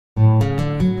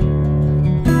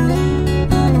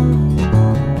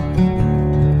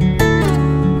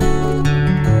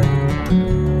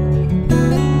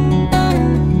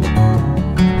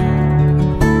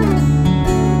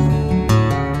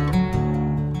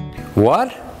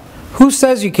What? Who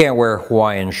says you can't wear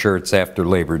Hawaiian shirts after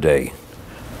Labor Day?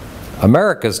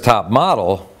 America's top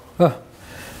model?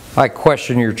 I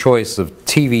question your choice of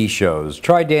TV shows.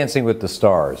 Try Dancing with the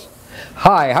Stars.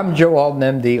 Hi, I'm Joe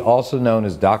Alton, MD, also known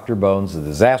as Dr. Bones, the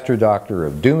disaster doctor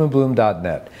of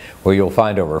doomandbloom.net, where you'll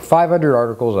find over 500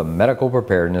 articles on medical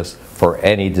preparedness for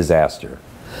any disaster.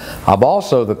 I'm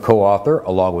also the co-author,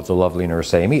 along with the lovely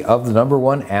nurse Amy, of the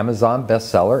 #1 Amazon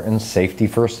bestseller in safety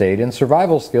first aid and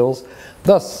survival skills,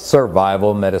 the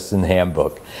Survival Medicine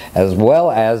Handbook, as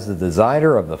well as the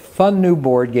designer of the fun new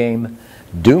board game,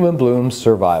 Doom and Bloom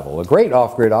Survival, a great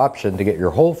off-grid option to get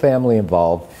your whole family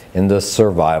involved in the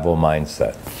survival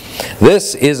mindset.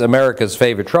 This is America's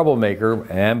favorite troublemaker,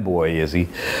 and boy is he,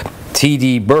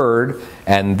 T.D. Bird,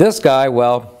 and this guy,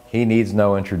 well, he needs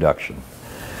no introduction.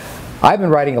 I've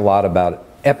been writing a lot about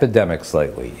epidemics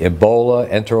lately, Ebola,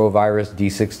 enterovirus,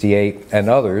 D68, and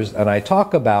others, and I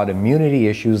talk about immunity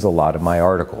issues a lot in my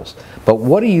articles. But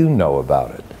what do you know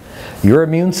about it? Your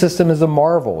immune system is a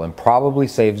marvel and probably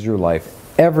saves your life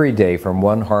every day from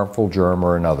one harmful germ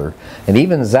or another, and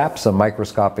even zaps some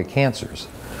microscopic cancers.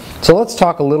 So let's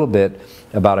talk a little bit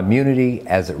about immunity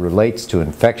as it relates to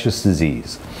infectious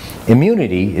disease.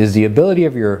 Immunity is the ability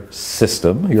of your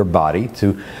system, your body,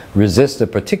 to resist a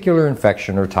particular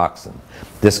infection or toxin.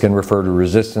 This can refer to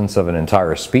resistance of an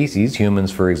entire species.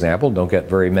 Humans, for example, don't get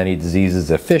very many diseases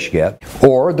that fish get,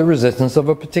 or the resistance of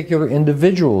a particular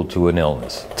individual to an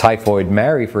illness. Typhoid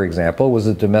Mary, for example, was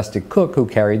a domestic cook who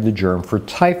carried the germ for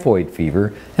typhoid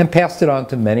fever and passed it on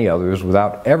to many others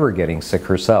without ever getting sick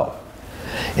herself.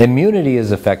 Immunity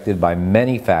is affected by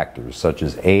many factors such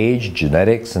as age,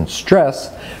 genetics, and stress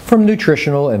from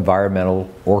nutritional, environmental,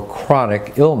 or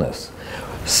chronic illness,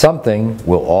 something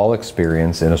we'll all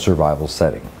experience in a survival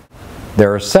setting.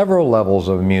 There are several levels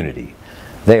of immunity.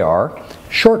 They are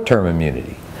short-term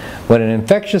immunity. When an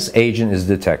infectious agent is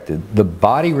detected, the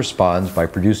body responds by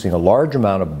producing a large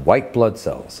amount of white blood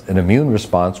cells, an immune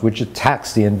response which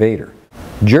attacks the invader.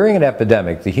 During an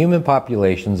epidemic, the human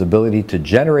population's ability to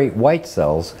generate white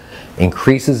cells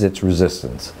increases its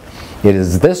resistance. It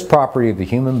is this property of the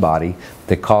human body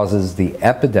that causes the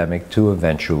epidemic to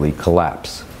eventually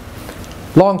collapse.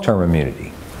 Long-term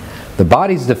immunity. The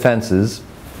body's defenses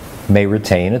may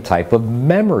retain a type of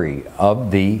memory of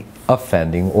the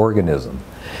offending organism.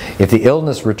 If the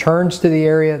illness returns to the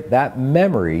area, that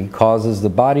memory causes the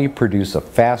body to produce a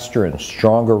faster and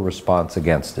stronger response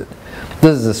against it.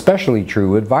 This is especially true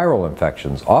with viral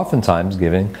infections, oftentimes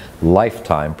giving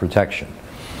lifetime protection.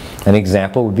 An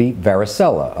example would be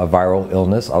varicella, a viral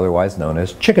illness otherwise known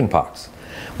as chickenpox.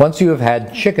 Once you have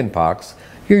had chickenpox,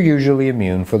 you're usually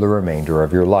immune for the remainder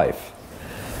of your life.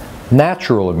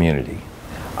 Natural immunity.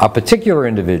 A particular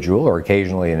individual, or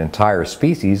occasionally an entire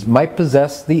species, might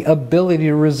possess the ability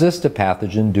to resist a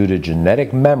pathogen due to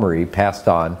genetic memory passed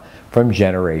on from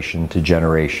generation to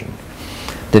generation.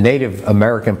 The Native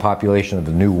American population of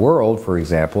the New World, for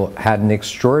example, had an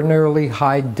extraordinarily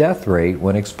high death rate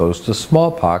when exposed to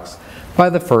smallpox by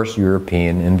the first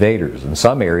European invaders. In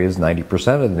some areas,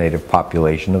 90% of the native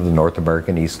population of the North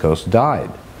American East Coast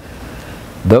died.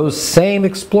 Those same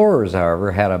explorers,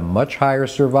 however, had a much higher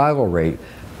survival rate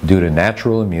due to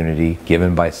natural immunity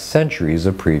given by centuries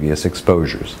of previous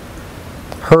exposures.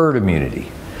 Herd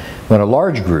immunity. When a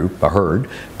large group, a herd,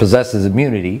 possesses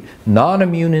immunity,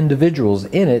 non-immune individuals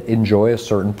in it enjoy a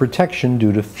certain protection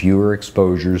due to fewer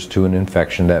exposures to an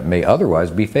infection that may otherwise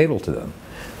be fatal to them.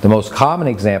 The most common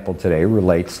example today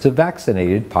relates to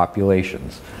vaccinated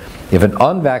populations. If an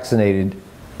unvaccinated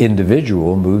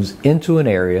individual moves into an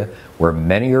area where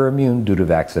many are immune due to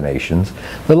vaccinations,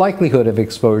 the likelihood of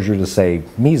exposure to, say,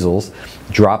 measles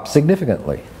drops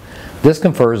significantly. This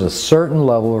confers a certain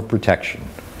level of protection.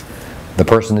 The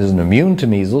person isn't immune to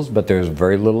measles, but there's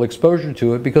very little exposure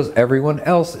to it because everyone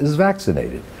else is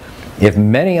vaccinated. If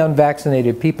many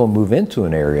unvaccinated people move into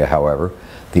an area, however,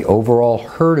 the overall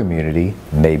herd immunity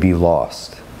may be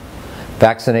lost.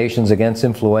 Vaccinations against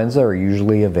influenza are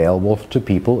usually available to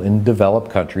people in developed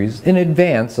countries in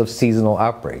advance of seasonal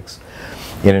outbreaks,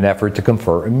 in an effort to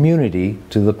confer immunity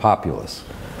to the populace.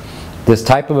 This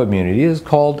type of immunity is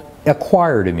called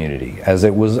acquired immunity, as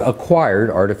it was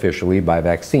acquired artificially by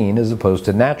vaccine as opposed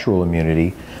to natural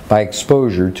immunity by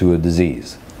exposure to a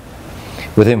disease.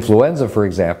 With influenza, for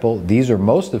example, these are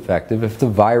most effective if the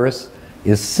virus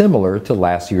is similar to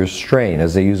last year's strain,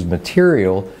 as they use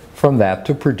material from that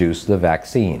to produce the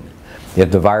vaccine. If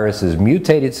the virus is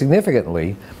mutated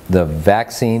significantly, the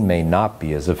vaccine may not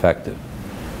be as effective.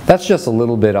 That's just a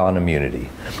little bit on immunity.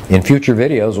 In future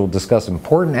videos, we'll discuss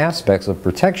important aspects of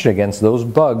protection against those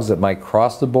bugs that might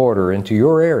cross the border into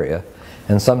your area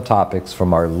and some topics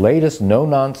from our latest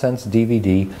no-nonsense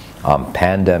DVD on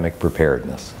pandemic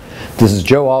preparedness. This is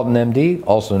Joe Alton, MD,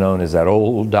 also known as that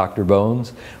old Dr.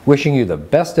 Bones, wishing you the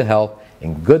best of health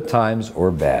in good times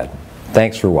or bad.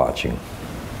 Thanks for watching.